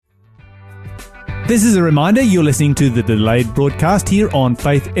This is a reminder, you're listening to the delayed broadcast here on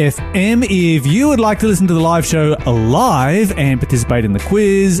Faith FM. If you would like to listen to the live show live and participate in the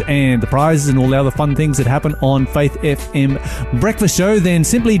quiz and the prizes and all the other fun things that happen on Faith FM Breakfast Show, then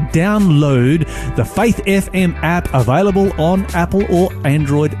simply download the Faith FM app, available on Apple or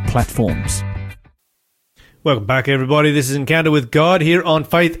Android platforms. Welcome back, everybody. This is Encounter with God here on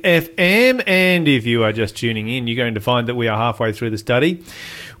Faith FM, and if you are just tuning in, you're going to find that we are halfway through the study,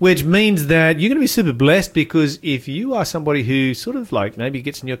 which means that you're going to be super blessed, because if you are somebody who sort of like maybe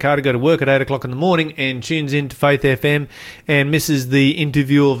gets in your car to go to work at 8 o'clock in the morning and tunes into Faith FM and misses the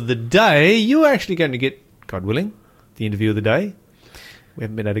interview of the day, you're actually going to get, God willing, the interview of the day. We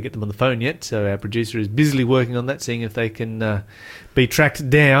haven't been able to get them on the phone yet, so our producer is busily working on that, seeing if they can be tracked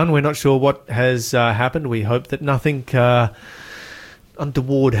down. We're not sure what has happened. We hope that nothing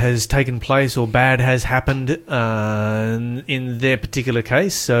untoward has taken place or bad has happened in their particular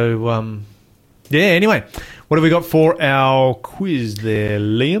case. So, anyway, what have we got for our quiz there,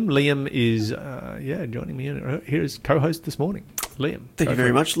 Liam? Liam is, joining me here as co-host this morning. Liam. Thank you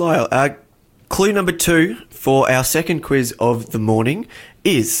very much, Lyle. Clue number 2 for our second quiz of the morning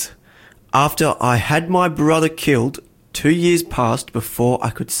is: after I had my brother killed, 2 years passed before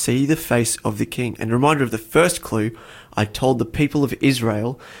I could see the face of the king. And a reminder of the first clue, I told the people of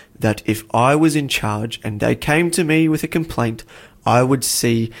Israel that if I was in charge and they came to me with a complaint, I would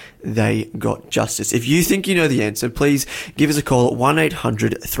see they got justice. If you think you know the answer, please give us a call at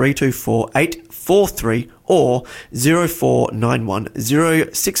 1-800-324-843 or 0491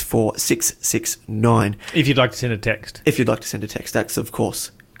 064 669. If you'd like to send a text. If you'd like to send a text, that's of course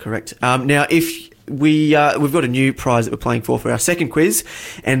correct. Now, if we've got a new prize that we're playing for our second quiz,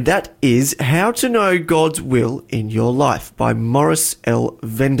 and that is How to Know God's Will in Your Life by Morris L.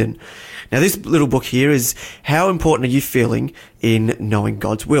 Venden. Now, this little book here is: how important are you feeling in knowing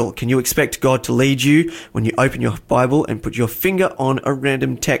God's will? Can you expect God to lead you when you open your Bible and put your finger on a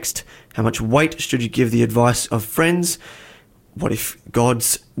random text? How much weight should you give the advice of friends? What if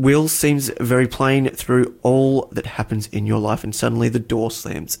God's will seems very plain through all that happens in your life and suddenly the door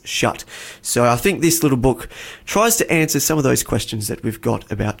slams shut? So I think this little book tries to answer some of those questions that we've got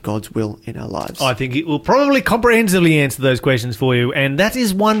about God's will in our lives. I think it will probably comprehensively answer those questions for you, and that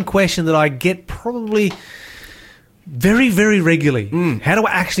is one question that I get probably very, very regularly. How do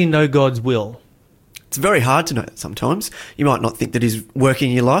I actually know God's will? It's very hard to know that sometimes. You might not think that He's working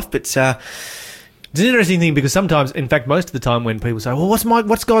in your life, but it's an interesting thing, because sometimes, in fact, most of the time when people say, well,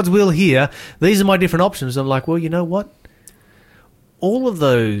 what's God's will here? These are my different options. I'm like, well, you know what? All of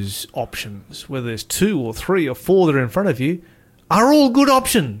those options, whether there's 2 or 3 or 4 that are in front of you, are all good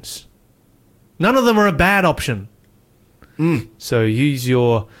options. None of them are a bad option. So use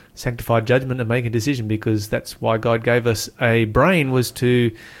your sanctified judgment and make a decision, because that's why God gave us a brain, was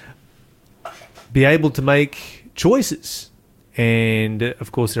to be able to make choices. And,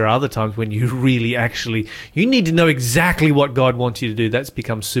 of course, there are other times when you really you need to know exactly what God wants you to do. That's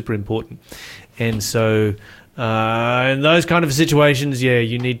become super important. And so in those kind of situations,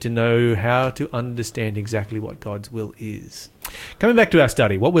 you need to know how to understand exactly what God's will is. Coming back to our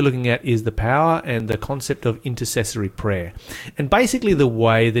study, what we're looking at is the power and the concept of intercessory prayer. And basically the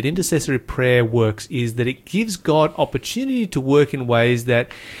way that intercessory prayer works is that it gives God opportunity to work in ways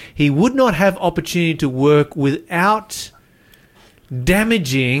that He would not have opportunity to work without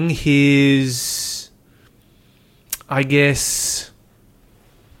damaging His, image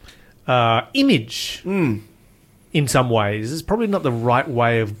in some ways. It's probably not the right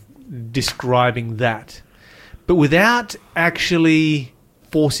way of describing that, but without actually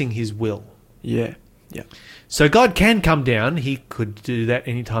forcing His will. Yeah. So God can come down. He could do that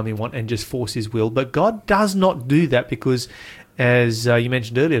anytime He wants and just force His will, but God does not do that, because, as you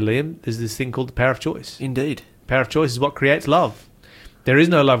mentioned earlier, Liam, there's this thing called the power of choice. Indeed. The power of choice is what creates love. There is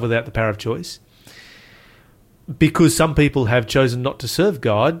no love without the power of choice. Because some people have chosen not to serve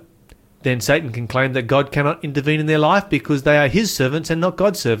God, then Satan can claim that God cannot intervene in their life because they are His servants and not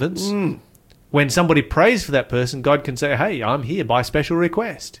God's servants. When somebody prays for that person, God can say, hey, I'm here by special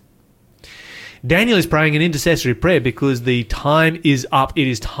request. Daniel is praying an intercessory prayer because the time is up. It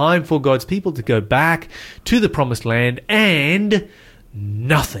is time for God's people to go back to the promised land, and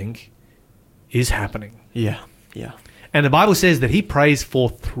nothing is happening. Yeah. And the Bible says that he prays for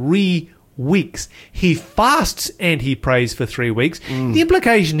 3 weeks. He fasts and he prays for 3 weeks. The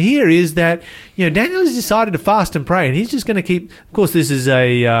implication here is that, Daniel has decided to fast and pray, and he's just going to keep, of course, this is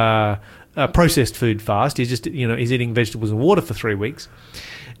a processed food fast. He's just, he's eating vegetables and water for 3 weeks.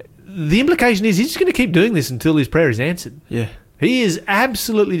 The implication is he's just going to keep doing this until his prayer is answered. Yeah. He is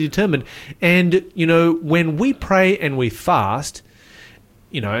absolutely determined. And, when we pray and we fast,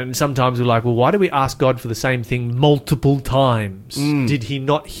 and sometimes we're like, well, why do we ask God for the same thing multiple times? Did he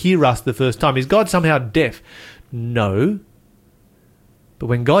not hear us the first time? Is God somehow deaf? No. But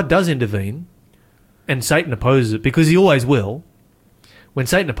when God does intervene, and Satan opposes it, because he always will, when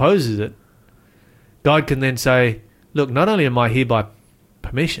Satan opposes it, God can then say, look, not only am I here by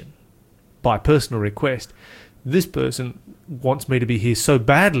permission, by personal request, this person wants me to be here so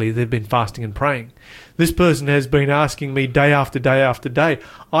badly they've been fasting and praying. This person has been asking me day after day after day.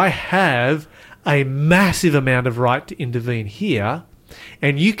 I have a massive amount of right to intervene here,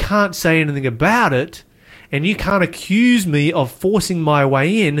 and you can't say anything about it, and you can't accuse me of forcing my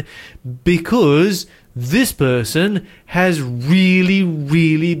way in, because this person has really,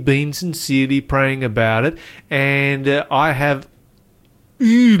 really been sincerely praying about it, and I have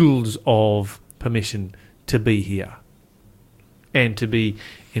oodles of permission to be here and to be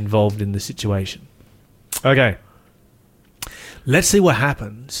involved in the situation. Okay, let's see what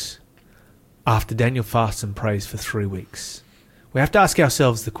happens after Daniel fasts and prays for 3 weeks. We have to ask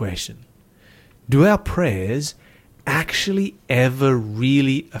ourselves the question, do our prayers actually ever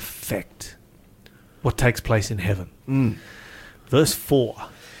really affect what takes place in heaven? Verse 4.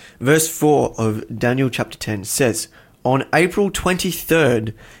 Verse 4 of Daniel chapter 10 says, on April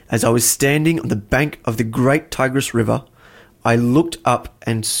 23rd, as I was standing on the bank of the great Tigris River, I looked up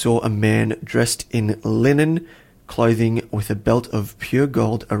and saw a man dressed in linen clothing with a belt of pure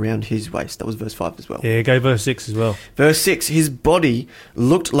gold around his waist. That was verse 5 as well. Yeah, go verse 6 as well. Verse 6, his body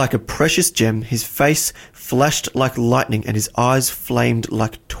looked like a precious gem, his face flashed like lightning, and his eyes flamed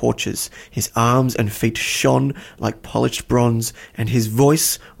like torches. His arms and feet shone like polished bronze, and his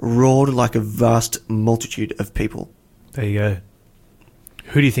voice roared like a vast multitude of people. There you go.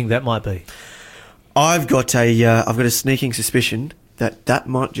 Who do you think that might be? I've got a sneaking suspicion that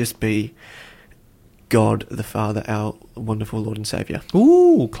might just be God the Father, our wonderful Lord and Saviour.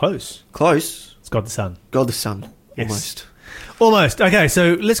 Ooh, close. Close. It's God the Son. God the Son. Yes. Almost. Okay,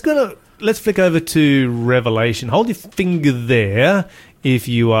 so let's flick over to Revelation. Hold your finger there if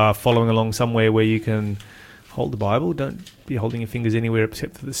you are following along somewhere where you can hold the Bible. Don't be holding your fingers anywhere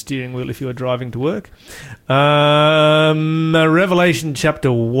except for the steering wheel if you are driving to work. Revelation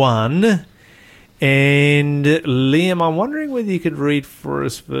chapter 1. And Liam, I'm wondering whether you could read for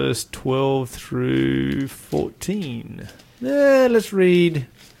us verse 12 through 14. Let's read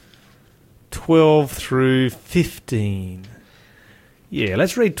 12 through 15. Yeah,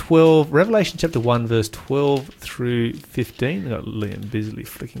 let's read Revelation chapter 1, verse 12 through 15. I've got Liam busily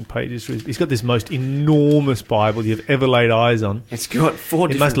flicking pages through. He's got this most enormous Bible you've ever laid eyes on. It's got 4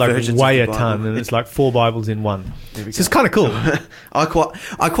 different versions. It must versions weigh of the a ton, Bible. and it's like 4 Bibles in one. So it's kind of cool. I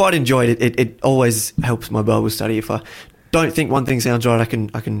quite enjoyed it. It always helps my Bible study. If I don't think one thing sounds right, I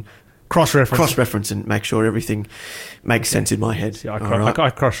can cross-reference and make sure everything makes sense in my head. See, I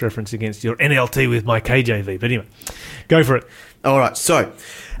cross-reference against your NLT with my KJV. But anyway, go for it. All right, so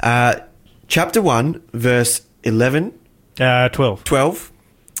chapter 1, verse 11. 12. 12.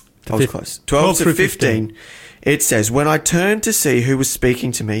 I was close. 12 to 15. It says, when I turned to see who was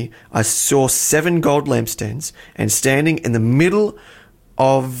speaking to me, I saw 7 gold lampstands, and standing in the middle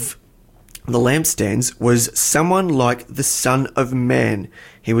of the lampstands was someone like the Son of Man.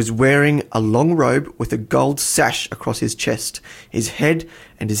 He was wearing a long robe with a gold sash across his chest. His head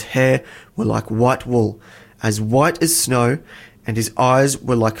and his hair were like white wool, as white as snow, and his eyes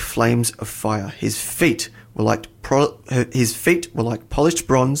were like flames of fire. His feet were like polished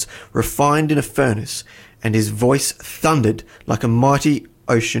bronze refined in a furnace, and his voice thundered like a mighty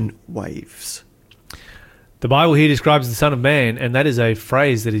ocean waves. The Bible here describes the Son of Man, and that is a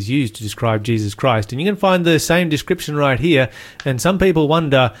phrase that is used to describe Jesus Christ. And you can find the same description right here. And some people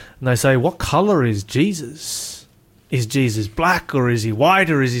wonder, and they say, what colour is Jesus? Is Jesus black, or is he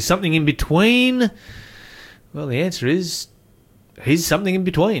white, or is he something in between? Well, the answer is, he's something in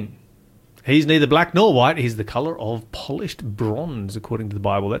between. He's neither black nor white. He's the colour of polished bronze, according to the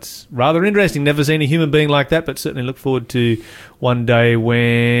Bible. That's rather interesting. Never seen a human being like that, but certainly look forward to one day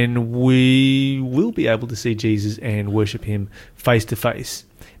when we will be able to see Jesus and worship him face to face.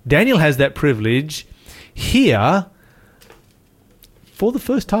 Daniel has that privilege here for the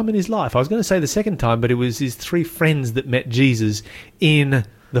first time in his life. I was going to say the second time, but it was his 3 friends that met Jesus in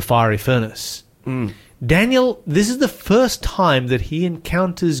the fiery furnace. Daniel, this is the first time that he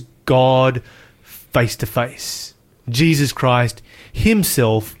encounters God face to face. Jesus Christ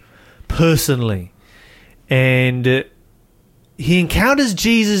himself personally. And he encounters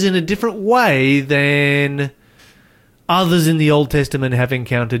Jesus in a different way than others in the Old Testament have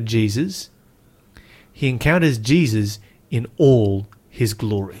encountered Jesus. He encounters Jesus in all his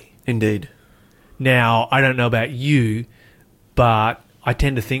glory. Indeed. Now, I don't know about you, but I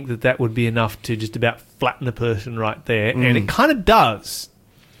tend to think that would be enough to just about flatten the person right there. And it kind of does.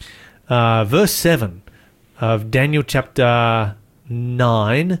 Verse 7 of Daniel chapter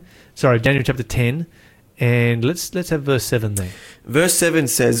 10. And let's have verse 7 there. Verse 7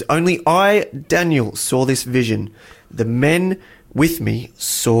 says, "Only I, Daniel, saw this vision. The men with me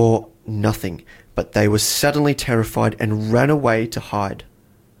saw nothing, but they were suddenly terrified and ran away to hide.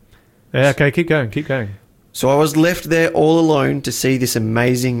 Yeah, okay, keep going. So I was left there all alone to see this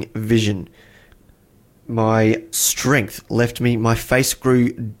amazing vision. My strength left me, my face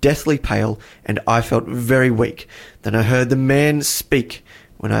grew deathly pale, and I felt very weak. Then I heard the man speak.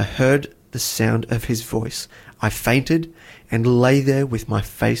 When I heard the sound of his voice, I fainted and lay there with my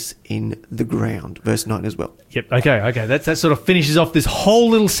face in the ground." Verse 9 as well. Yep, okay. That sort of finishes off this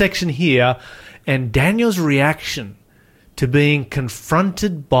whole little section here. And Daniel's reaction to being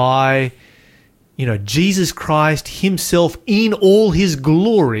confronted by, Jesus Christ himself in all his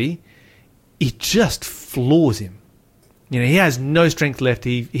glory, it just floors him. He has no strength left.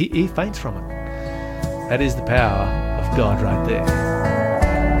 He faints from it. That is the power of God right there.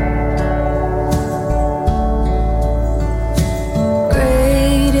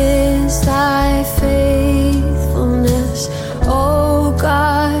 Thy faithfulness, O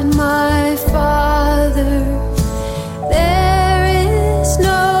God, my Father, there is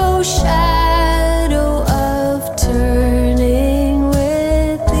no shadow of turning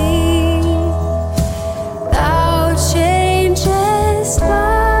with thee. Thou changest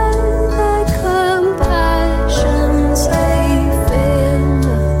not, thy compassions they fail.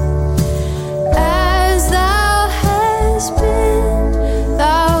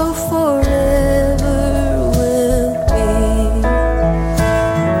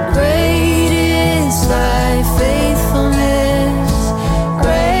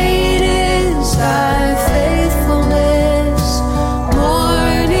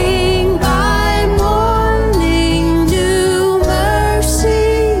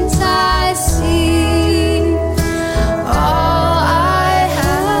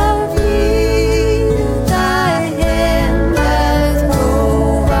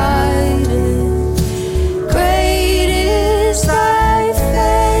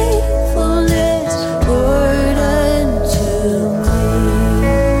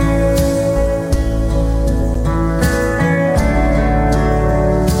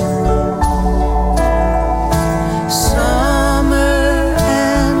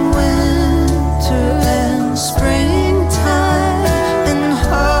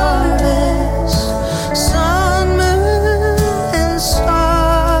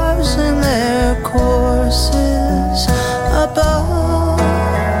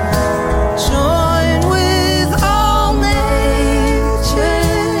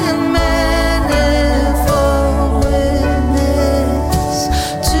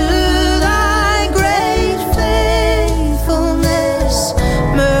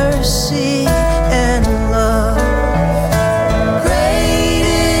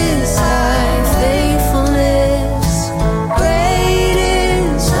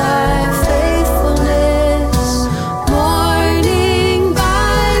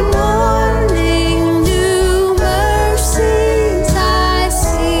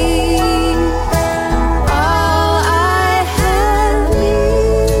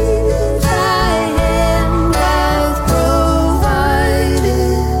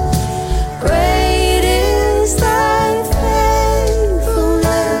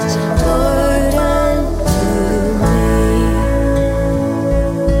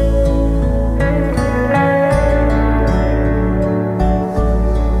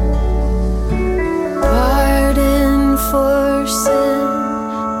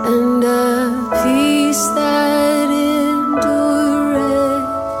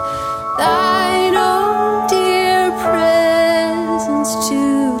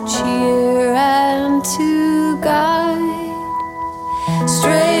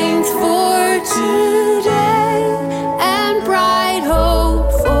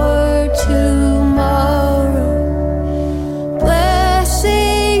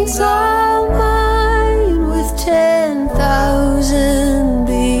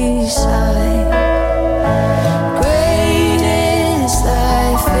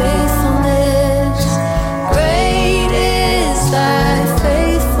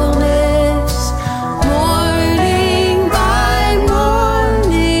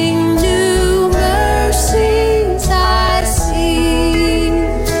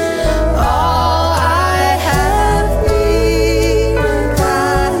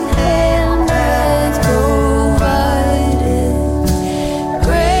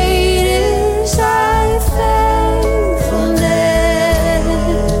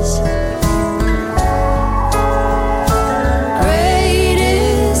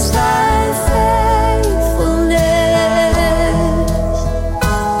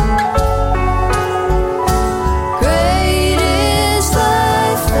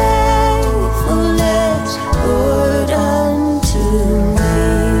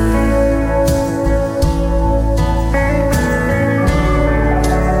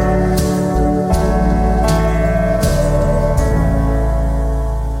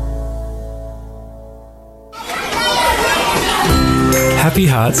 Happy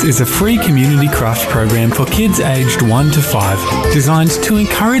Hearts is a free community craft program for kids aged 1 to 5, designed to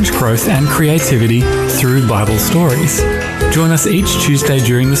encourage growth and creativity through Bible stories. Join us each Tuesday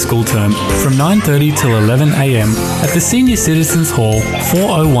during the school term from 9:30 till 11 a.m. at the Senior Citizens Hall,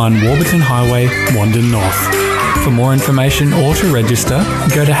 401 Warburton Highway, Wandon North. For more information or to register,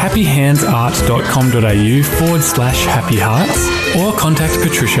 go to happyhandsart.com.au/happyhearts or contact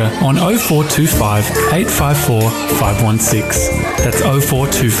Patricia on 0425 854 516. That's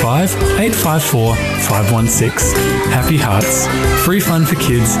 0425 854 516. Happy Hearts. Free fun for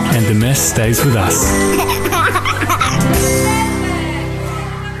kids, and the mess stays with us.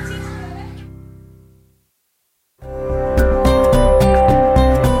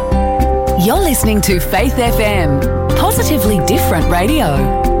 You're listening to Faith FM, positively different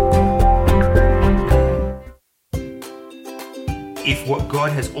radio. If what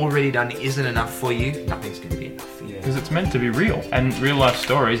God has already done isn't enough for you, nothing's going to be enough for you. Because it's meant to be real, and real life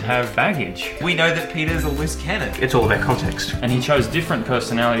stories have baggage. We know that Peter's a loose cannon. It's all about context. And he chose different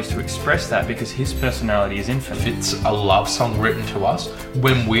personalities to express that because his personality is infinite. If it's a love song written to us,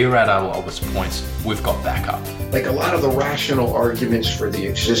 when we're at our lowest points, we've got backup. Like a lot of the rational arguments for the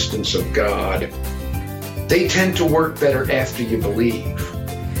existence of God, they tend to work better after you believe.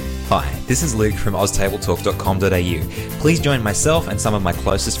 Hi, this is Luke from oztabletalk.com.au. Please join myself and some of my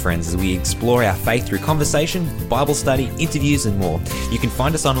closest friends as we explore our faith through conversation, Bible study, interviews and more. You can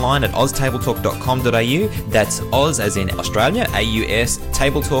find us online at oztabletalk.com.au. That's Oz as in Australia, AUS,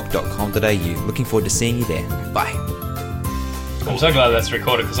 tabletalk.com.au. Looking forward to seeing you there. Bye. I'm so glad that's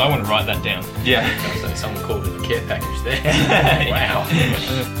recorded because I want to write that down. Yeah. So someone called it a care package there. Wow.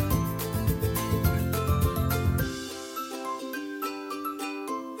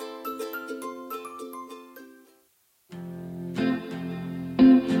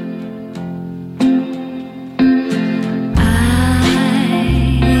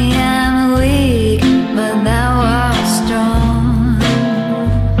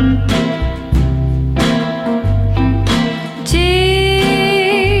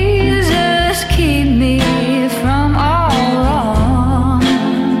 Jesus, keep me from all wrong.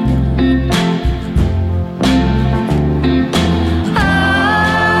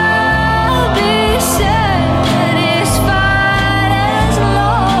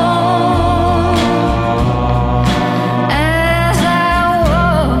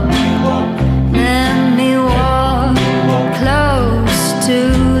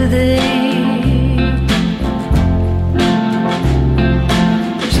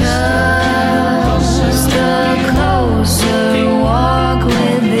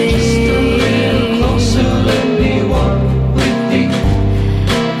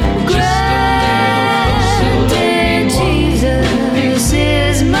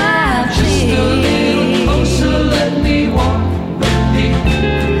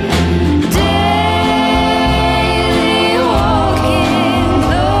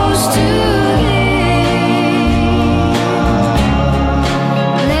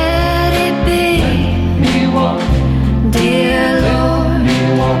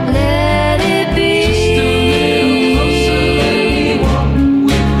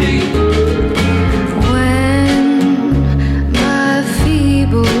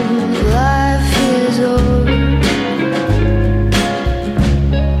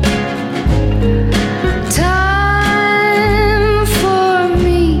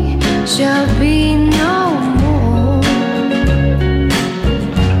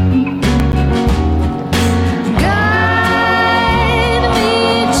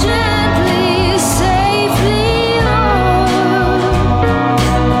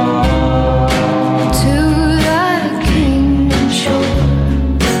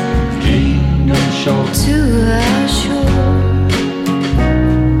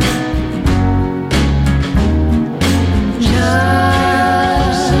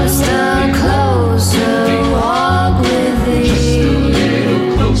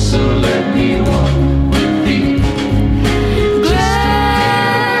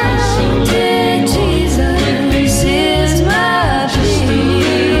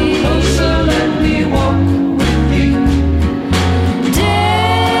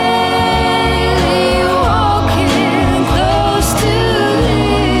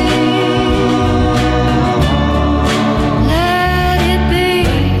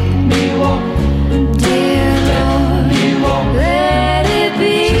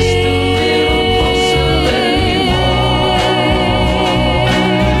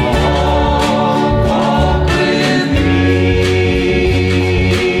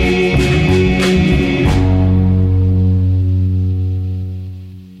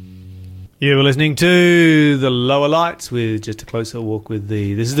 You were listening to The Lower Lights with Just a Closer Walk with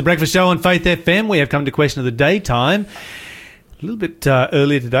Thee. This is The Breakfast Show on Faith FM. We have come to question of the day time. A little bit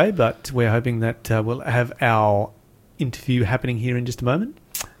earlier today, but we're hoping that we'll have our interview happening here in just a moment.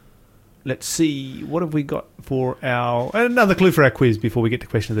 Let's see, what have we got for another clue for our quiz before we get to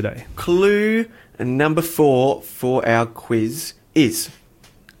question of the day? Clue number 4 for our quiz is,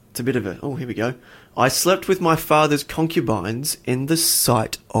 it's a bit of here we go. I slept with my father's concubines in the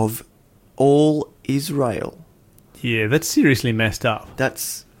sight of all Israel. Yeah, that's seriously messed up.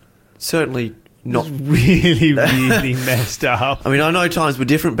 That's certainly not really messed up. I mean, I know times were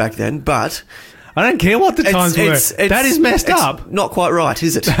different back then, but I don't care what the times were. That is messed up. Not quite right,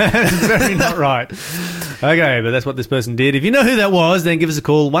 is it? It's very not right. Okay, but that's what this person did. If you know who that was, then give us a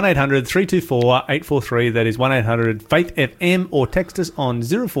call, 1-800-324-843. That is 1-800-FAITH-FM, or text us on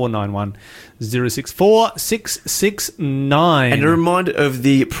 0491 064 669. And a reminder of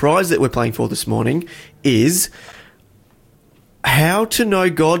the prize that we're playing for this morning is How to Know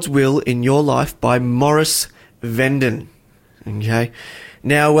God's Will in Your Life by Morris Venden. Okay.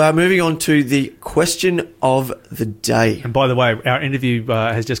 Now, moving on to the question of the day. And by the way, our interview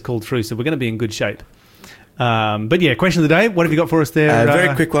has just called through, so we're going to be in good shape. But yeah, question of the day. What have you got for us there? A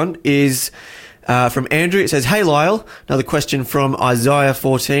very quick one is from Andrew. It says, hey, Lyle, another question from Isaiah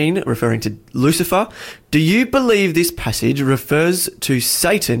 14, referring to Lucifer. Do you believe this passage refers to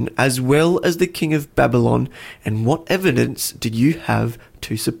Satan as well as the king of Babylon? And what evidence do you have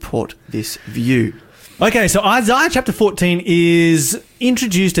to support this view? Okay, so Isaiah chapter 14 is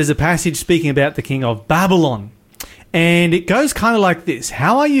introduced as a passage speaking about the king of Babylon. And it goes kind of like this.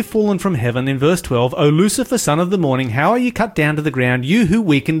 How are you fallen from heaven, in verse 12, O Lucifer, son of the morning, how are you cut down to the ground, you who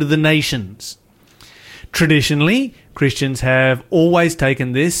weakened the nations? Traditionally, Christians have always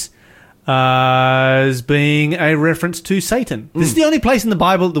taken this as being a reference to Satan. This is the only place in the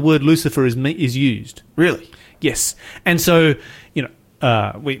Bible that the word Lucifer is used. Really? Yes. And so,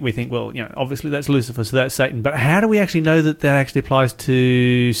 we think, well, obviously that's Lucifer, so that's Satan. But how do we actually know that that actually applies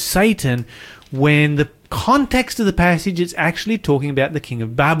to Satan when the context of the passage is actually talking about the king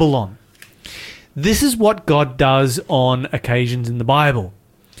of Babylon? This is what God does on occasions in the Bible.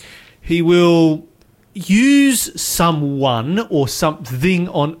 He will use someone or something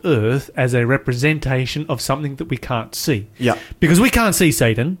on earth as a representation of something that we can't see. Yeah. Because we can't see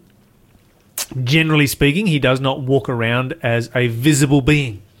Satan. Generally speaking, he does not walk around as a visible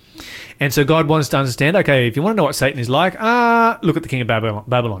being. And so God wants to understand, okay, if you want to know what Satan is like, look at the king of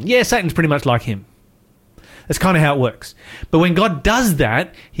Babylon. Yeah, Satan's pretty much like him. That's kind of how it works. But when God does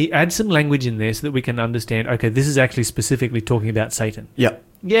that, he adds some language in there so that we can understand, okay, this is actually specifically talking about Satan. Yeah.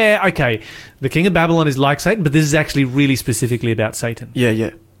 Yeah, okay, the king of Babylon is like Satan, but this is actually really specifically about Satan. Yeah.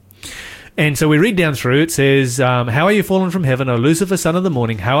 And so we read down through, it says, how are you fallen from heaven, O Lucifer, son of the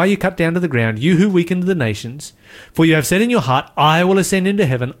morning? How are you cut down to the ground, you who weakened the nations? For you have said in your heart, I will ascend into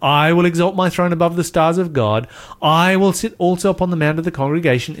heaven. I will exalt my throne above the stars of God. I will sit also upon the mount of the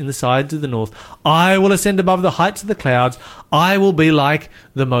congregation in the sides of the north. I will ascend above the heights of the clouds. I will be like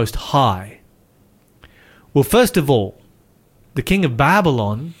the Most High. Well, first of all, the king of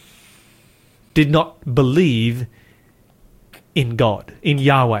Babylon did not believe in God, in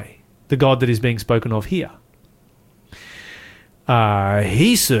Yahweh, the God that is being spoken of here.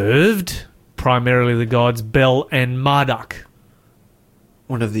 He served primarily the gods Bel and Marduk.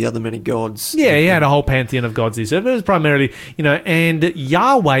 One of the other many gods. Yeah, he had a whole pantheon of gods he served. It was primarily, and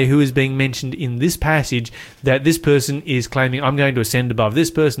Yahweh, who is being mentioned in this passage, that this person is claiming, I'm going to ascend above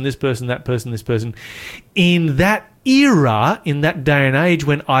this person, that person, this person. In that era, in that day and age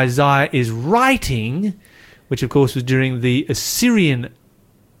when Isaiah is writing, which of course was during the Assyrian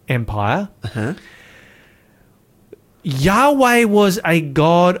Empire, Yahweh was a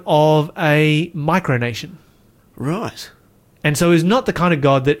god of a micronation. Right. And so is not the kind of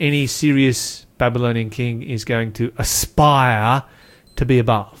god that any serious Babylonian king is going to aspire to be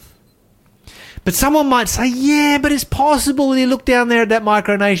above. But someone might say, yeah, but it's possible. And he looked down there at that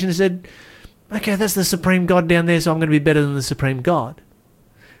micronation and said, okay, that's the supreme god down there, so I'm going to be better than the supreme god.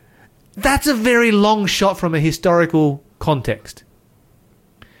 That's a very long shot from a historical context.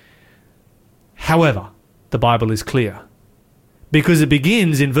 However, the Bible is clear, because it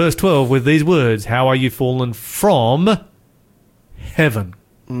begins in verse 12 with these words, how are you fallen from heaven?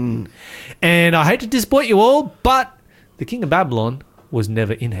 And I hate to disappoint you all, but the king of Babylon was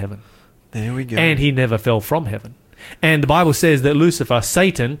never in heaven. There we go. And he never fell from heaven. And the Bible says that Lucifer,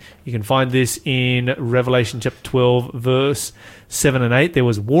 Satan, you can find this in Revelation chapter 12, verse 7 and 8. There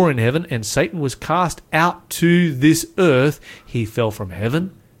was war in heaven, and Satan was cast out to this earth. He fell from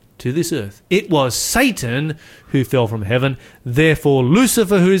heaven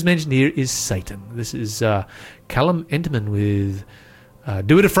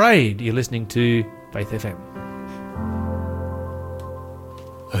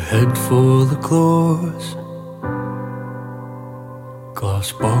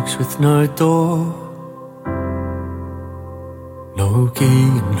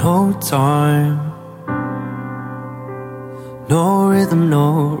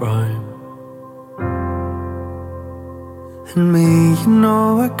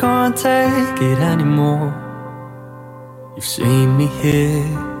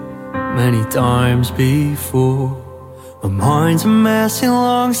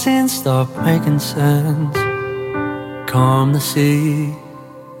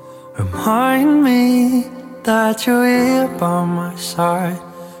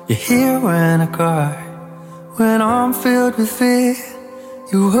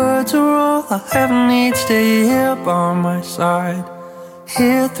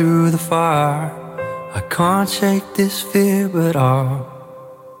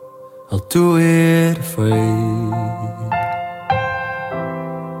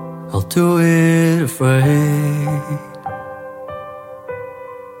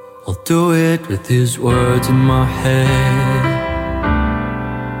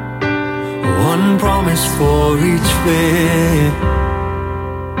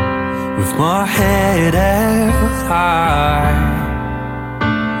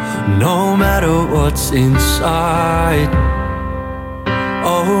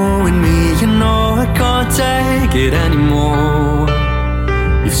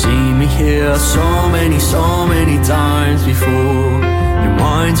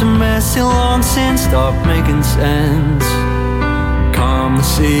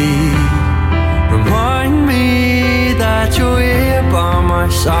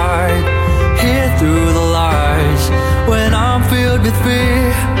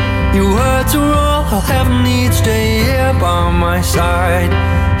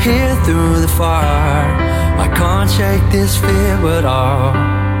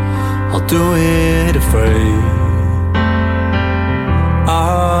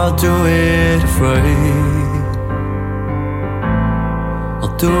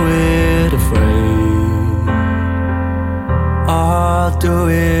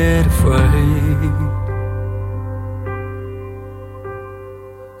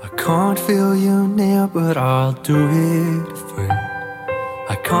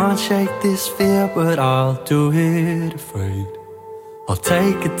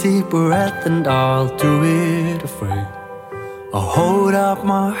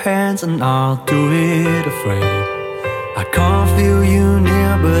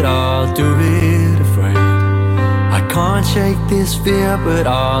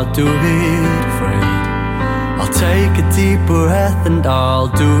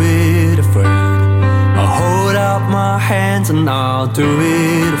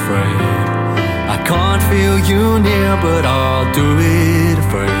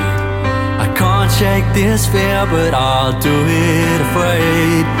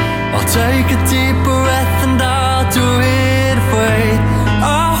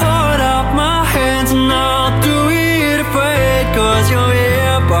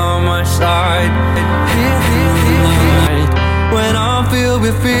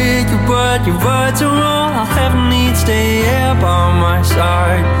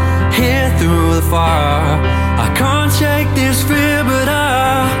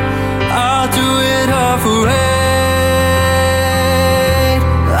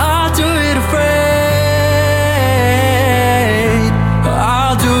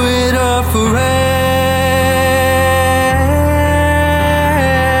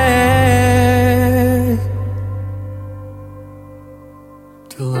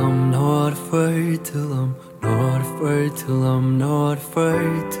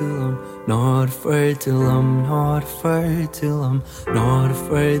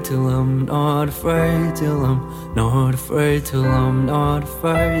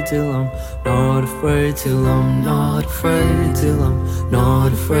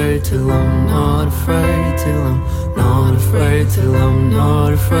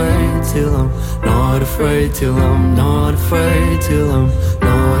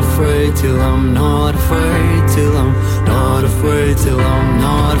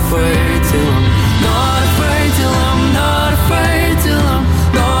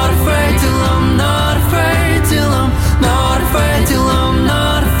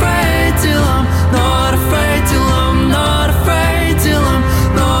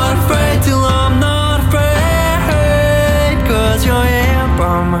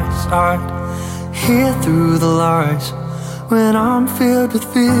hear through the lies. When I'm filled with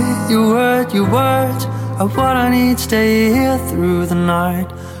fear, your words are what I need. Stay here through the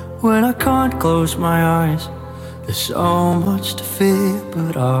night. When I can't close my eyes, there's so much to fear,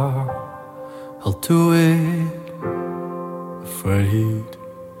 but I'll do it afraid.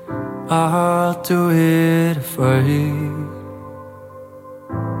 I'll do it afraid.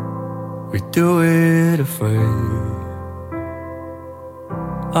 We do it afraid.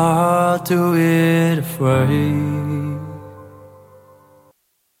 I'll do it afraid.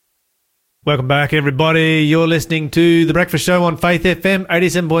 Welcome back, everybody. You're listening to The Breakfast Show on Faith FM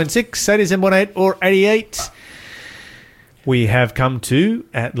 87.6, 87.8 or 88. We have come to,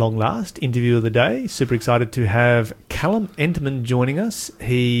 at long last, interview of the day. Super excited to have Callum Enterman joining us.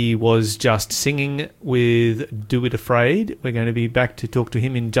 He was just singing with Do It Afraid. We're going to be back to talk to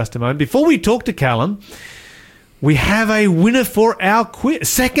him in just a moment. Before we talk to Callum, we have a winner for our quiz.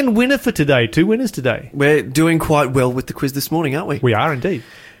 Second winner for today. 2 winners today. We're doing quite well with the quiz this morning, aren't we? We are indeed.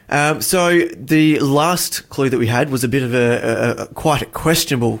 So the last clue that we had was a bit of a quite a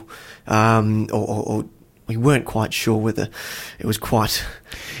questionable, or we weren't quite sure whether it was quite.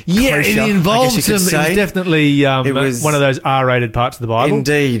 Yeah, kosher, it involved some. It was say. definitely It was one of those R-rated parts of the Bible.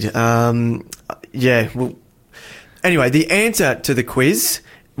 Indeed. Yeah. Well, anyway, the answer to the quiz,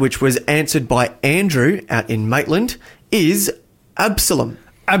 which was answered by Andrew out in Maitland, is Absalom.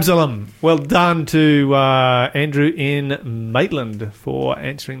 Absalom. Well done to Andrew in Maitland for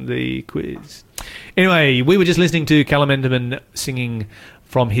answering the quiz. Anyway, we were just listening to Callum Enderman singing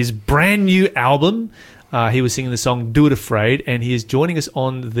from his brand new album. He was singing the song Do It Afraid, and he is joining us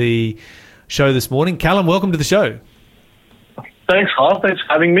on the show this morning. Callum, welcome to the show. Thanks, Carl. Thanks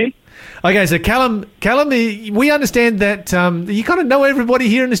for having me. Okay, so Callum, we understand that you kind of know everybody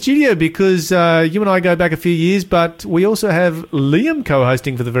here in the studio because you and I go back a few years, but we also have Liam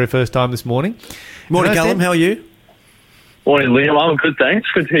co-hosting for the very first time this morning. Morning, Callum. How are you? Morning, Liam. I'm good, thanks.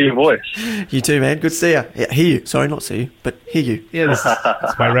 Good to hear your voice. You too, man. Good to see you. Yeah, hear you. Sorry, not see you, but hear you. Yeah, that's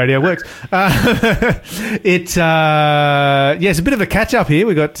the way radio works. It's a bit of a catch-up here.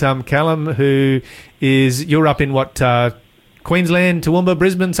 We've got Callum, you're up in what... Queensland, Toowoomba,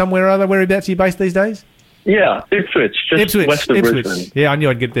 Brisbane, somewhere or other. Whereabouts are you based these days? Yeah, Ipswich, west of Brisbane. Yeah, I knew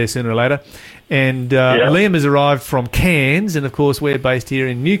I'd get there sooner or later. And Liam has arrived from Cairns, and of course we're based here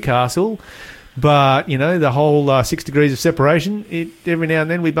in Newcastle. But, the whole 6 degrees of separation, every now and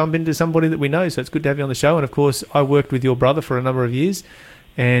then we bump into somebody that we know, so it's good to have you on the show. And, of course, I worked with your brother for a number of years,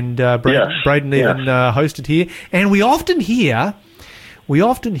 and Braden even hosted here. And we often hear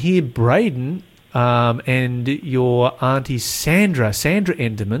Braden... and your auntie Sandra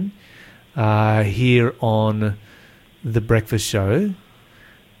Enderman, here on the Breakfast Show.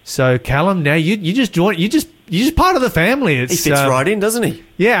 So Callum, now you just joined. You just part of the family. He fits right in, doesn't he?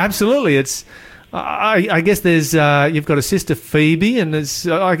 Yeah, absolutely. It's. I guess there's. You've got a sister Phoebe, and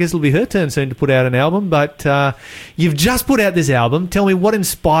I guess it'll be her turn soon to put out an album. But you've just put out this album. Tell me what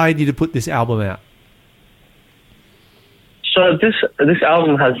inspired you to put this album out. So this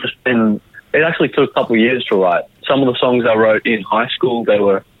album has just been. It actually took a couple of years to write. Some of the songs I wrote in high school, they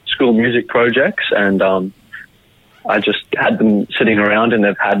were school music projects, and I just had them sitting around, and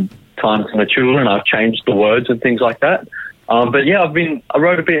they've had time to mature, and I've changed the words and things like that. But yeah, I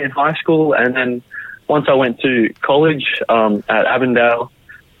wrote a bit in high school, and then once I went to college at Avondale,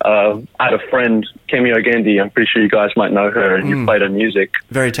 I had a friend, Kemi Ogendi. I'm pretty sure you guys might know her, and you played her music.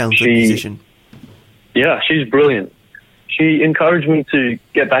 Very talented musician. Yeah, she's brilliant. She encouraged me to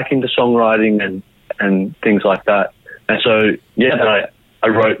get back into songwriting and things like that. And so, then I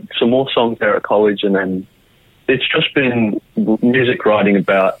wrote some more songs there at college, and then it's just been music writing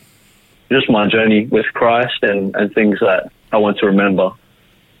about just my journey with Christ and things that I want to remember.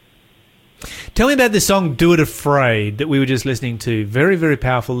 Tell me about the song Do It Afraid that we were just listening to. Very, very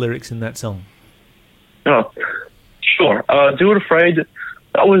powerful lyrics in that song. Oh, sure. Do It Afraid...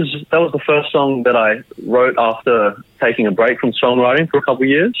 That was the first song that I wrote after taking a break from songwriting for a couple of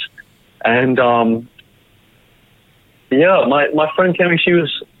years, and my friend Kemi,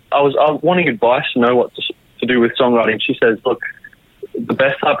 I was wanting advice to know what to do with songwriting. She says, look, the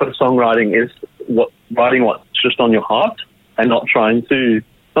best type of songwriting is writing what's just on your heart, and not trying to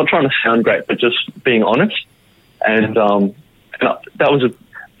sound great, but just being honest. And that was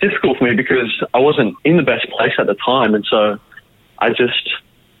difficult for me because I wasn't in the best place at the time, and so I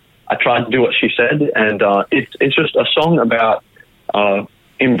tried to do what she said, and it's just a song about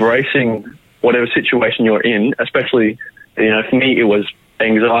embracing whatever situation you're in, especially, for me it was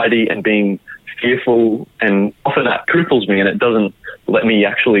anxiety and being fearful, and often that cripples me and it doesn't let me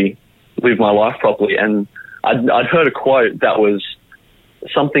actually live my life properly. And I'd heard a quote that was,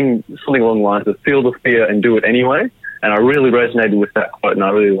 something along the lines of feel the fear and do it anyway. And I really resonated with that quote, and I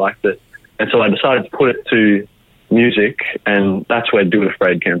really liked it. And so I decided to put it to music, and that's where Do It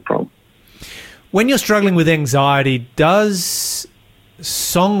Afraid came from. When you're struggling with anxiety, does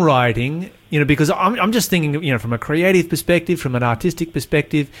songwriting, because I'm just thinking, from a creative perspective, from an artistic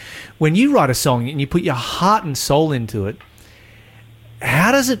perspective, when you write a song and you put your heart and soul into it,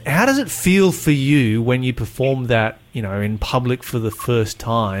 how does it feel for you when you perform that, in public for the first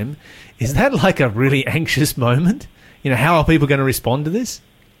time? Is that like a really anxious moment? How are people going to respond to this?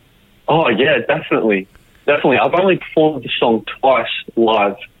 Oh yeah, definitely. I've only performed the song twice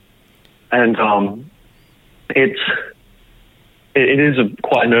live, and it is a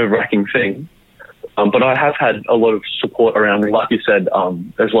quite nerve-wracking thing. But I have had a lot of support around me. Like you said,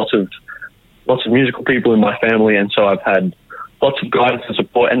 there's lots of musical people in my family, and so I've had lots of guidance and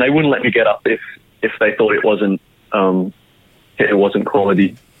support. And they wouldn't let me get up if they thought it wasn't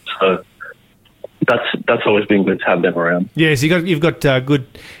quality. So that's always been good to have them around. Yes, you've got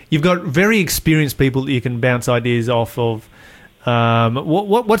very experienced people that you can bounce ideas off of.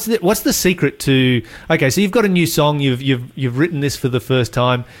 What's the secret to? Okay, so you've got a new song. You've written this for the first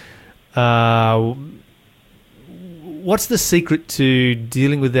time. What's the secret to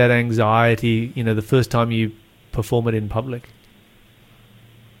dealing with that anxiety? The first time you perform it in public.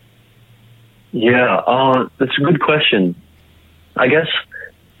 Yeah, that's a good question. I guess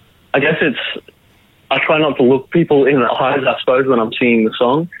it's. I try not to look people in the eyes, I suppose, when I'm singing the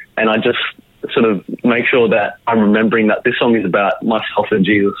song, and I just sort of make sure that I'm remembering that this song is about myself and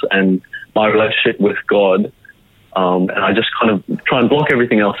Jesus and my relationship with God. And I just kind of try and block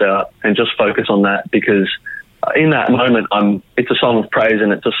everything else out and just focus on that, because in that moment, it's a song of praise,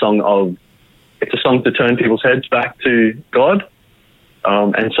 and it's a song to turn people's heads back to God.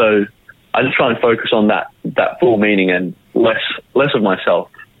 And so I just try and focus on that full meaning and less of myself.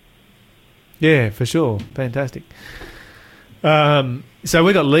 Yeah, for sure. Fantastic. So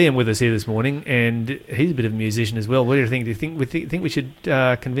we've got Liam with us here this morning, and he's a bit of a musician as well. What do you think? Do you think we should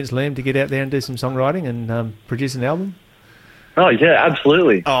convince Liam to get out there and do some songwriting and produce an album? Oh yeah,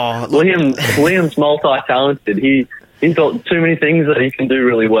 absolutely. Oh, look. Liam's multi-talented. He's got too many things that he can do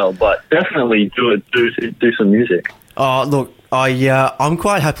really well, but definitely do some music. Oh, look, I'm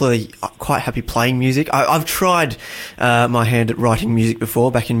quite happy playing music. I've tried my hand at writing music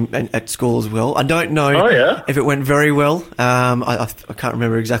before back at school as well. I don't know if it went very well. I can't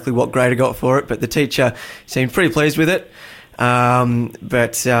remember exactly what grade I got for it, but the teacher seemed pretty pleased with it.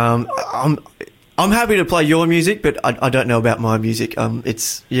 I'm happy to play your music, but I don't know about my music.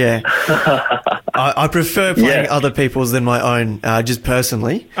 I prefer playing other people's than my own, just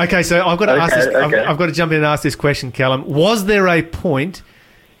personally. Okay, so I've got to ask this. I've got to jump in and ask this question, Callum. Was there a point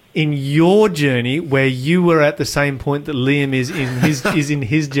in your journey where you were at the same point that Liam is in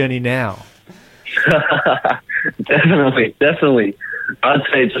his journey now? Definitely. I'd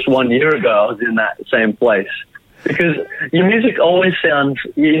say just 1 year ago I was in that same place. Because your music always sounds,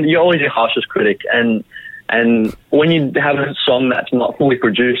 you're always your harshest critic, and when you have a song that's not fully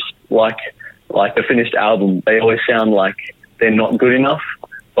produced, like a finished album, they always sound like they're not good enough.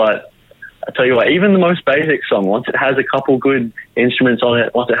 But I tell you what, even the most basic song, once it has a couple good instruments on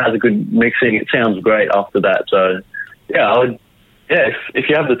it, once it has a good mixing, it sounds great after that. So if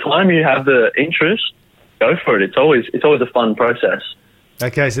you have the time, you have the interest, go for it. It's always a fun process.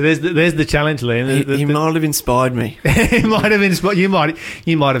 Okay, so there's the challenge, Liam. He might have inspired me. He might have inspired you.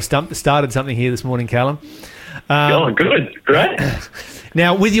 Might have started something here this morning, Callum. Good, great.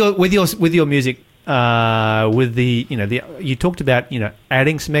 Now, with your music, you talked about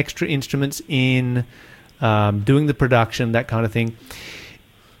adding some extra instruments in, doing the production, that kind of thing.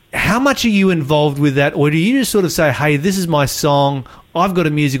 How much are you involved with that, or do you just sort of say, "Hey, this is my song. I've got a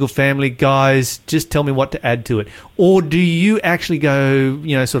musical family, guys. Just tell me what to add to it," or do you actually go,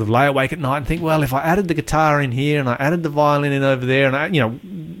 sort of lay awake at night and think, "Well, if I added the guitar in here and I added the violin in over there,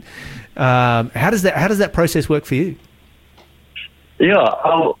 and how does that process work for you?" Yeah,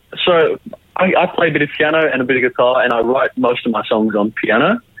 so I play a bit of piano and a bit of guitar, and I write most of my songs on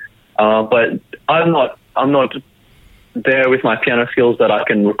piano. But I'm not there with my piano skills that I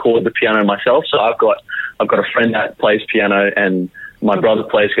can record the piano myself. So I've got a friend that plays piano, and my brother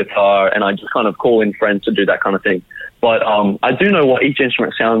plays guitar, and I just kind of call in friends to do that kind of thing. But I do know what each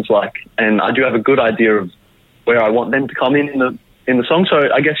instrument sounds like, and I do have a good idea of where I want them to come in the song. So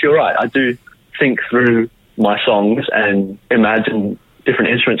I guess you're right. I do think through my songs and imagine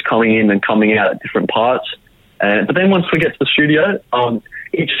different instruments coming in and coming out at different parts. But then once we get to the studio,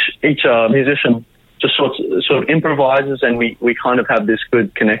 each musician just sort of improvises, and we kind of have this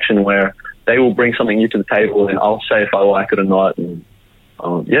good connection where they will bring something new to the table, and I'll say if I like it or not, and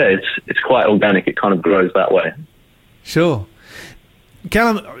it's quite organic. It kind of grows that way. Sure.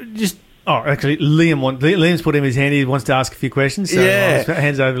 Callum, actually, Liam's put in his hand. He wants to ask a few questions. So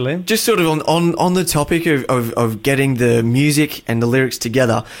hands over to Liam. Just sort of on the topic of getting the music and the lyrics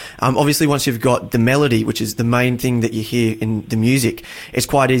together. Obviously, once you've got the melody, which is the main thing that you hear in the music, it's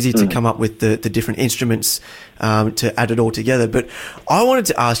quite easy to come up with the different instruments to add it all together. But I wanted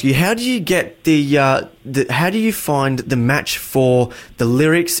to ask you, how do you get how do you find the match for the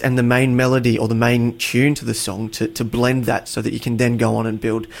lyrics and the main melody or the main tune to the song to blend that so that you can then go on and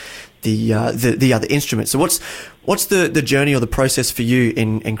build the other instruments? So what's the journey or the process for you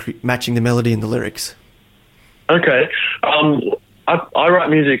in matching the melody and the lyrics? Okay, I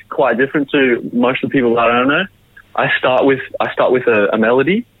write music quite different to most of the people that I know. I start with a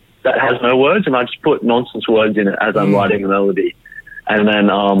melody that has no words, and I just put nonsense words in it as I'm writing the melody, and then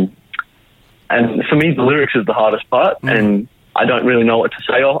and for me the lyrics is the hardest part, and I don't really know what to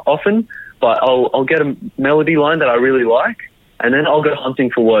say often, but I'll get a melody line that I really like. And then I'll go hunting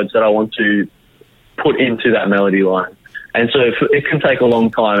for words that I want to put into that melody line. And so it can take a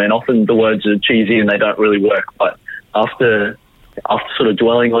long time, and often the words are cheesy and they don't really work. But after sort of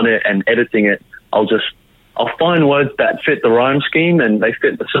dwelling on it and editing it, I'll find words that fit the rhyme scheme and they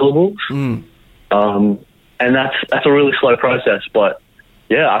fit the syllables. And that's a really slow process. But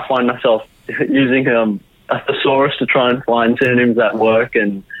yeah, I find myself using a thesaurus to try and find synonyms that work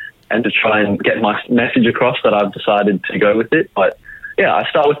and to try and get my message across that I've decided to go with it. But yeah, I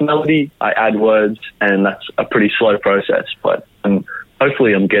start with melody, I add words, and that's a pretty slow process. But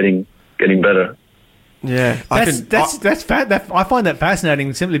hopefully I'm getting better. Yeah, I find that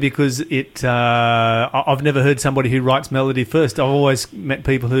fascinating simply because I've never heard somebody who writes melody first. I've always met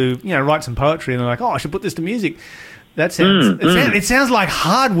people who write some poetry and they're like, I should put this to music. That sounds. It sounds like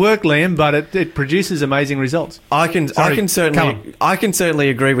hard work, Liam, but it produces amazing results. I can certainly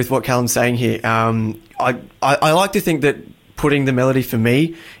agree with what Callum's saying here. I like to think that putting the melody for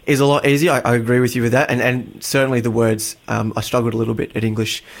me is a lot easier. I agree with you with that, and certainly the words. I struggled a little bit at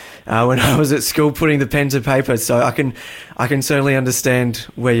English when I was at school putting the pen to paper, so I can certainly understand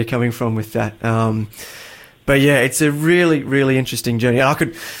where you're coming from with that. But yeah, it's a really, really interesting journey, and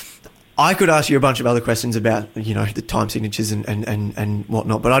I could ask you a bunch of other questions about, the time signatures and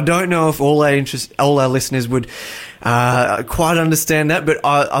whatnot, but I don't know if all our listeners would quite understand that. But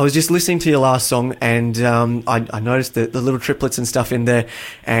I was just listening to your last song, and I noticed the little triplets and stuff in there,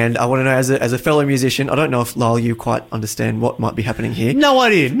 and I want to know, as a fellow musician, I don't know if, Lyle, you quite understand what might be happening here. No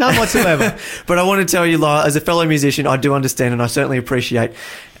idea, none whatsoever. But I want to tell you, Lyle, as a fellow musician, I do understand, and I certainly appreciate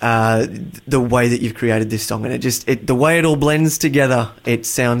the way that you've created this song, and the way it all blends together, it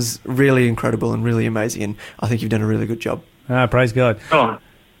sounds really incredible and really amazing, and I think you've done a really good job. Praise God. Oh,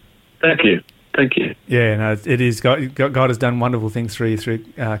 thank you. Yeah, no, it is. God has done wonderful things through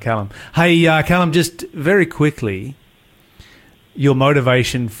Callum. Hey, Callum, just very quickly, your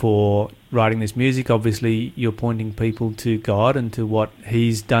motivation for writing this music, obviously you're pointing people to God and to what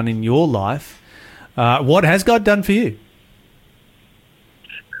He's done in your life. What has God done for you?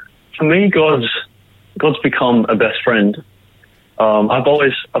 For me, God's become a best friend.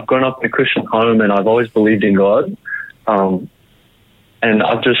 I've grown up in a Christian home, and I've always believed in God. And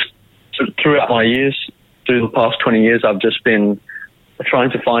I've just, throughout my years, through the past 20 years, I've just been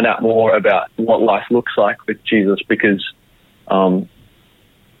trying to find out more about what life looks like with Jesus, because, I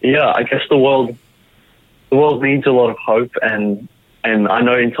guess the world needs a lot of hope, and I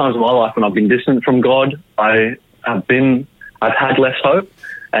know in times of my life when I've been distant from God, I've had less hope,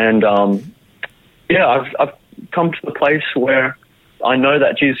 and I've come to the place where I know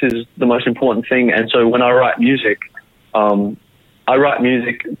that Jesus is the most important thing, and so when I write music, I write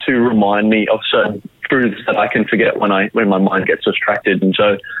music to remind me of certain truths that I can forget when my mind gets distracted. And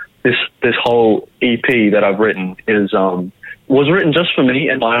so this whole EP that I've written was written just for me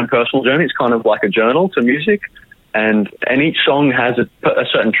and my own personal journey. It's kind of like a journal to music, and each song has a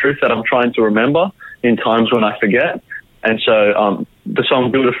certain truth that I'm trying to remember in times when I forget. And so the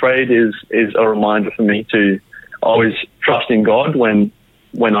song "Build Afraid" is a reminder for me to always trust in God when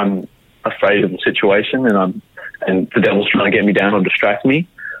I'm afraid of the situation and the devil's trying to get me down or distract me.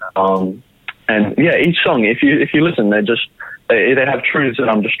 Each song, if you listen, they have truths that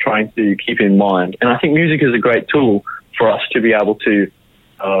I'm just trying to keep in mind. And I think music is a great tool for us to be able to.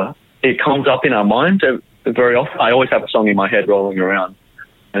 It comes up in our mind very often. I always have a song in my head rolling around,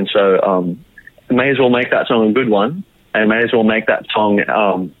 and so may as well make that song a good one, and may as well make that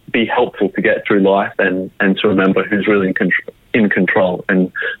song be helpful to get through life and to remember who's really in control.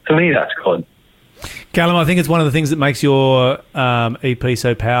 And for me, that's God. Callum, I think it's one of the things that makes your EP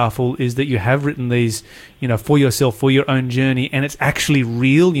so powerful is that you have written these, for yourself, for your own journey, and it's actually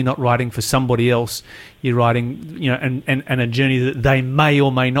real. You're not writing for somebody else. You're writing, and a journey that they may or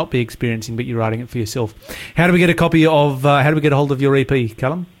may not be experiencing, but you're writing it for yourself. How do we get a copy of? How do we get a hold of your EP,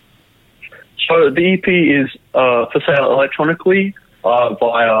 Callum? So the EP is for sale electronically via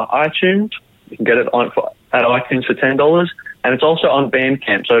iTunes. You can get it at iTunes for $10. And it's also on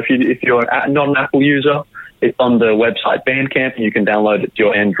Bandcamp. So if you're not an Apple user, it's on the website Bandcamp, and you can download it to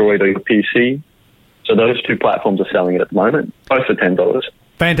your Android or your PC. So those two platforms are selling it at the moment, both for $10.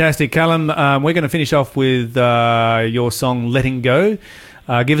 Fantastic. Callum, we're going to finish off with your song Letting Go.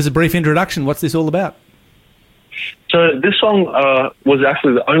 Give us a brief introduction. What's this all about? So this song was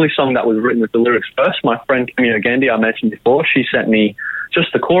actually the only song that was written with the lyrics first. My friend Camille Gandhi, I mentioned before, she sent me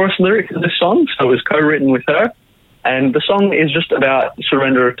just the chorus lyrics of this song, so it was co-written with her. And the song is just about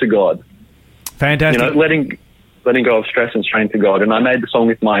surrender to God. Fantastic. Letting go of stress and strain to God. And I made the song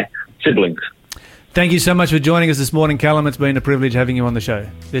with my siblings. Thank you so much for joining us this morning, Callum. It's been a privilege having you on the show.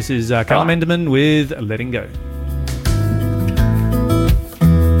 This is Callum Enderman with Letting Go.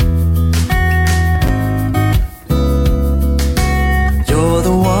 You're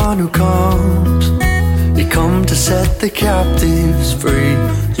the one who comes. You come to set the captives free.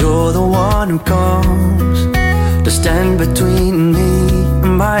 You're the one who comes to stand between me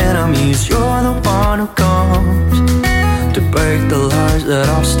and my enemies. You're the one who comes to break the lies that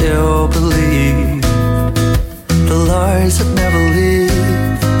I still believe, the lies that never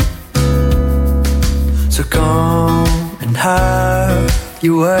leave. So come and have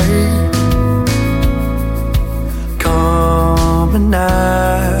your way. Come and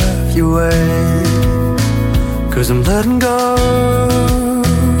have your way. 'Cause I'm letting go.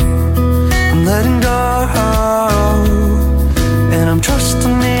 I'm letting go. And I'm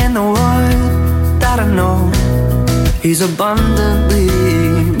trusting in the one that I know. He's abundantly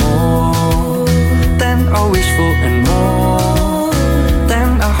more than I wish for, and more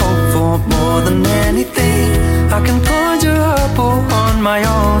than I hope for. More than anything I can conjure up on my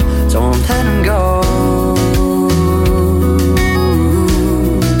own. So I'm letting go.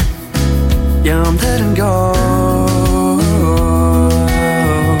 Yeah, I'm letting go.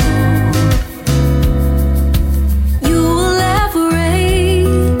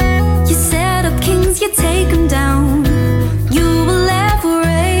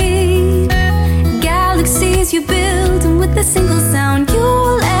 A single sound, you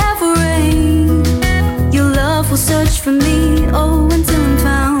will ever reign. Your love will search for me, oh, until I'm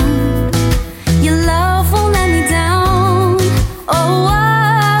found. Your love won't let me down, oh,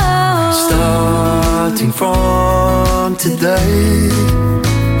 oh. Starting from today,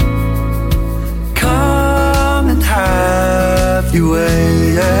 come and have your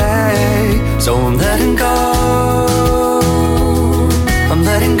way. So I'm letting go. I'm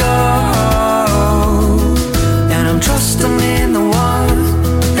letting go. Trusting in the one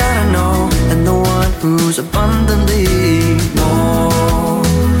that I know, and the one who's abundantly more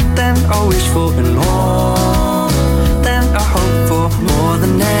than I wish for, and more than I hope for. More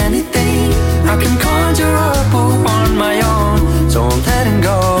than anything I can conjure up on my own. So I'm letting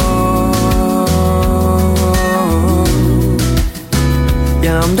go.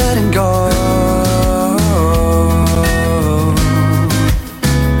 Yeah, I'm letting go.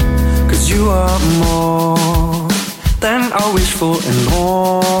 'Cause you are more than I wish for, and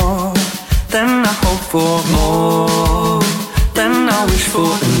more than I hope for. More than I wish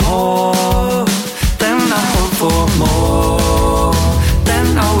for, and more than I hope for. More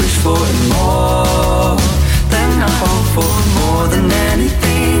than I wish for, and more than I hope for. More than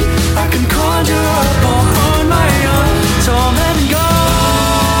anything I can conjure up on my own. So I'm letting go.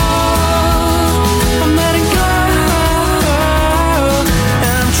 I'm letting go.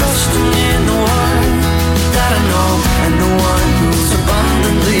 And I'm trusting in the one that I know, and the one who's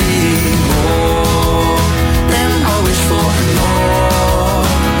abundantly more than I wish for, and more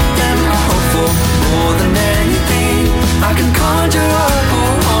than I hope for. More than anything I can conjure up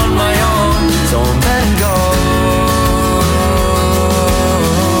on my own. So I'm letting go.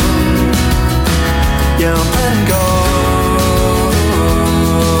 Yeah, I'm letting go.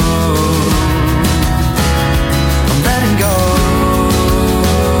 I'm letting go.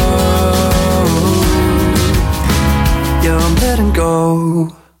 Yeah, I'm letting go.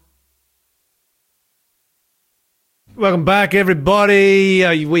 Welcome back,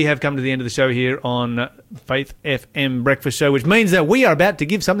 everybody. We have come to the end of the show here on Faith FM Breakfast Show, which means that we are about to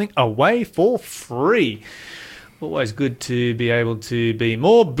give something away for free. Always good to be able to be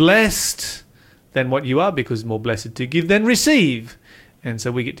more blessed than what you are, because more blessed to give than receive. And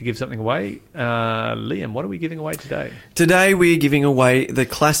so we get to give something away. Liam, what are we giving away today? Today we're giving away the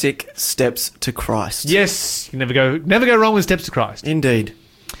classic Steps to Christ. Yes, you never go wrong with Steps to Christ. Indeed.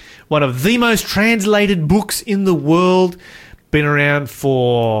 One of the most translated books in the world. Been around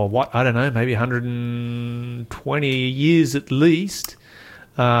for, maybe 120 years at least.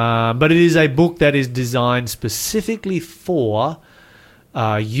 But it is a book that is designed specifically for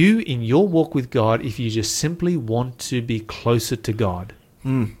you in your walk with God if you just simply want to be closer to God.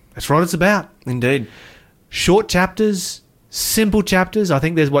 That's what it's about. Indeed. Short chapters, simple chapters. I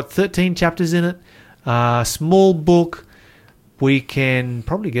think there's, 13 chapters in it. Small book. We can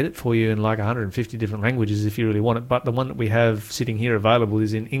probably get it for you in like 150 different languages if you really want it. But the one that we have sitting here available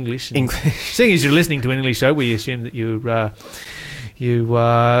is in English. Seeing as you're listening to an English show, we assume that you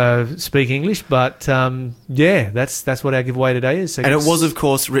speak English. But that's what our giveaway today is. So and it was, of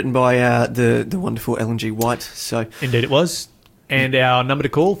course, written by the wonderful Ellen G. White. So indeed it was. And our number to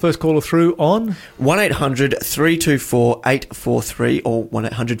call, first caller through on 1-800-324-843 or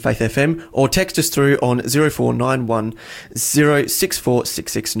 1-800-FAITH-FM, or text us through on 0491 064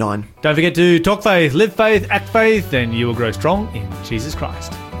 669. Don't forget to talk faith, live faith, act faith, and you will grow strong in Jesus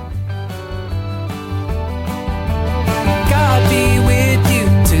Christ. God be with you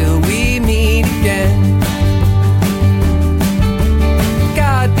till we meet again.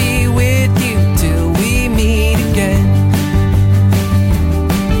 God be with you till we meet again.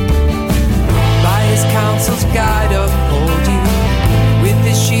 Counsels guide, uphold you, with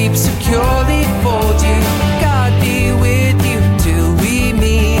his sheep securely fold you. God be with you till we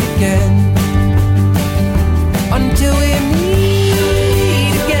meet again. Until we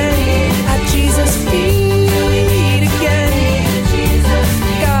meet again at Jesus' feet again.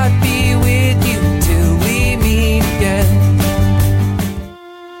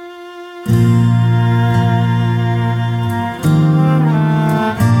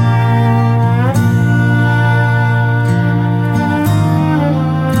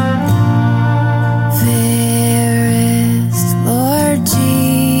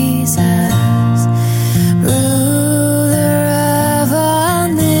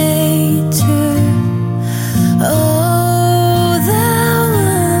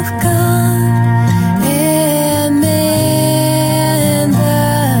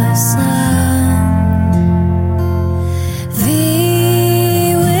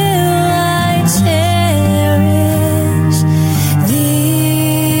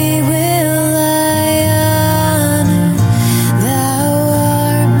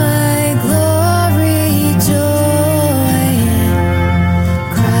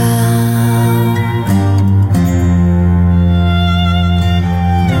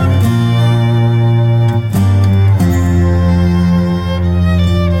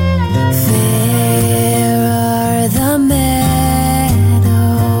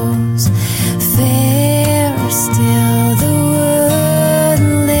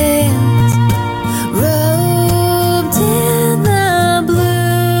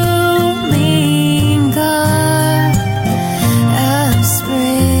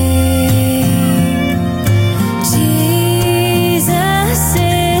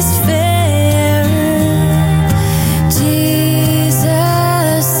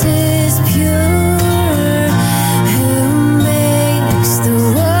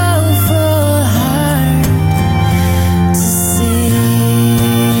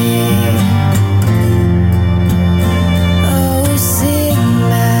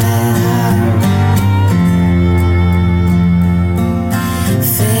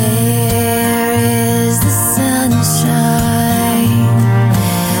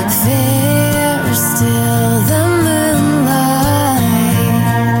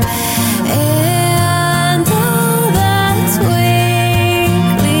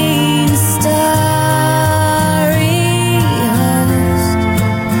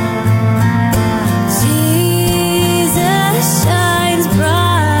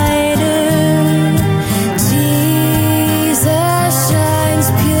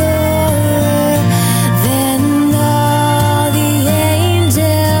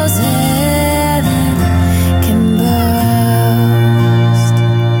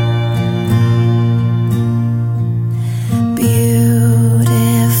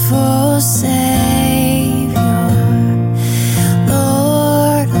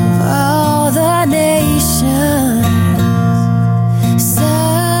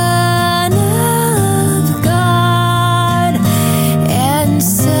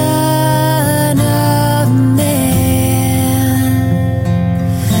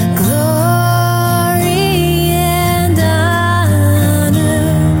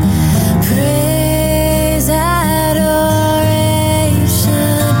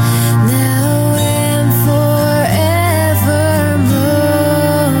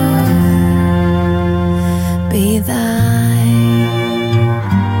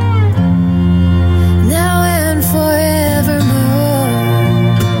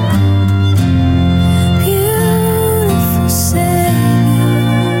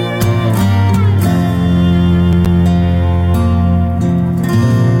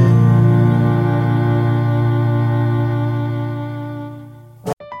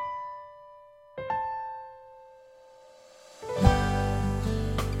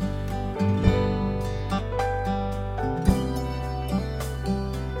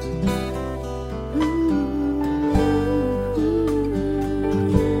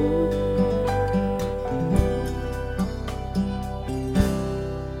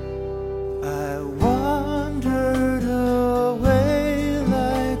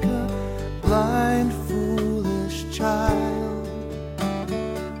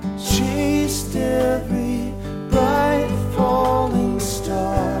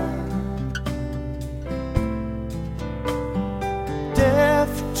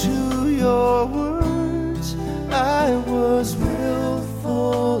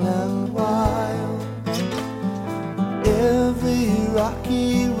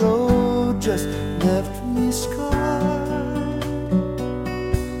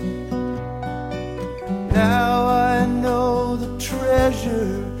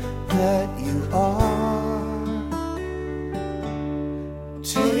 that you are.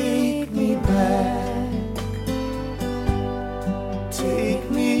 Take me back, take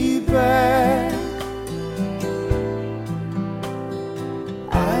me back.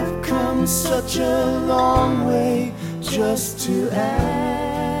 I've come such a long way just to ask.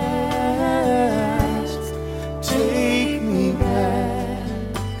 Take me back,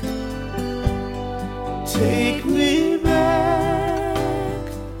 take me back.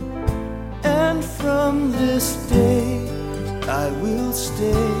 And from this day I will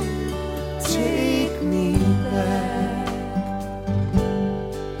stay. Take me back,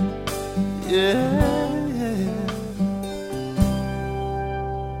 yeah.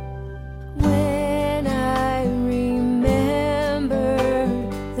 When I remember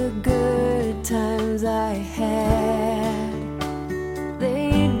the good times I had,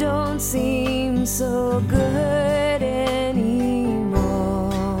 they don't seem so good anymore.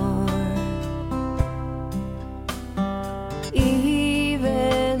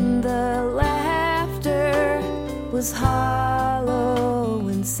 Even the laughter was hollow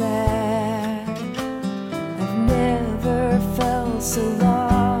and sad. I've never felt so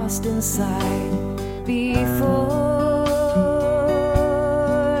lost inside before.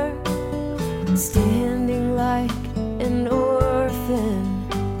 Standing like an orphan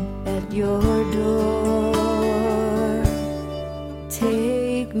at your door.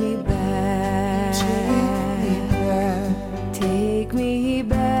 Take me back, take me back, take me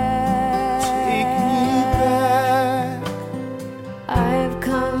back. I've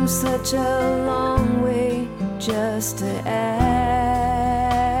come such a long way just to ask.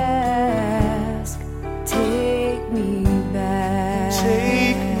 Take me back,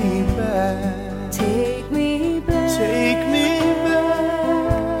 take me back, take me back, take me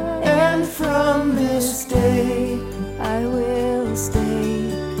back. And from this day I will stay.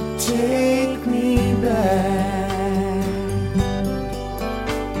 Take me back.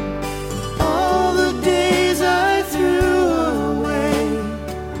 All the days I threw away,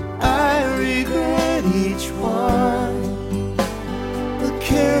 I regret each one. The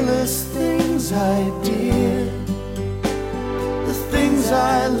careless things I did, the things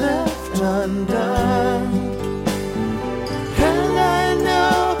I left undone.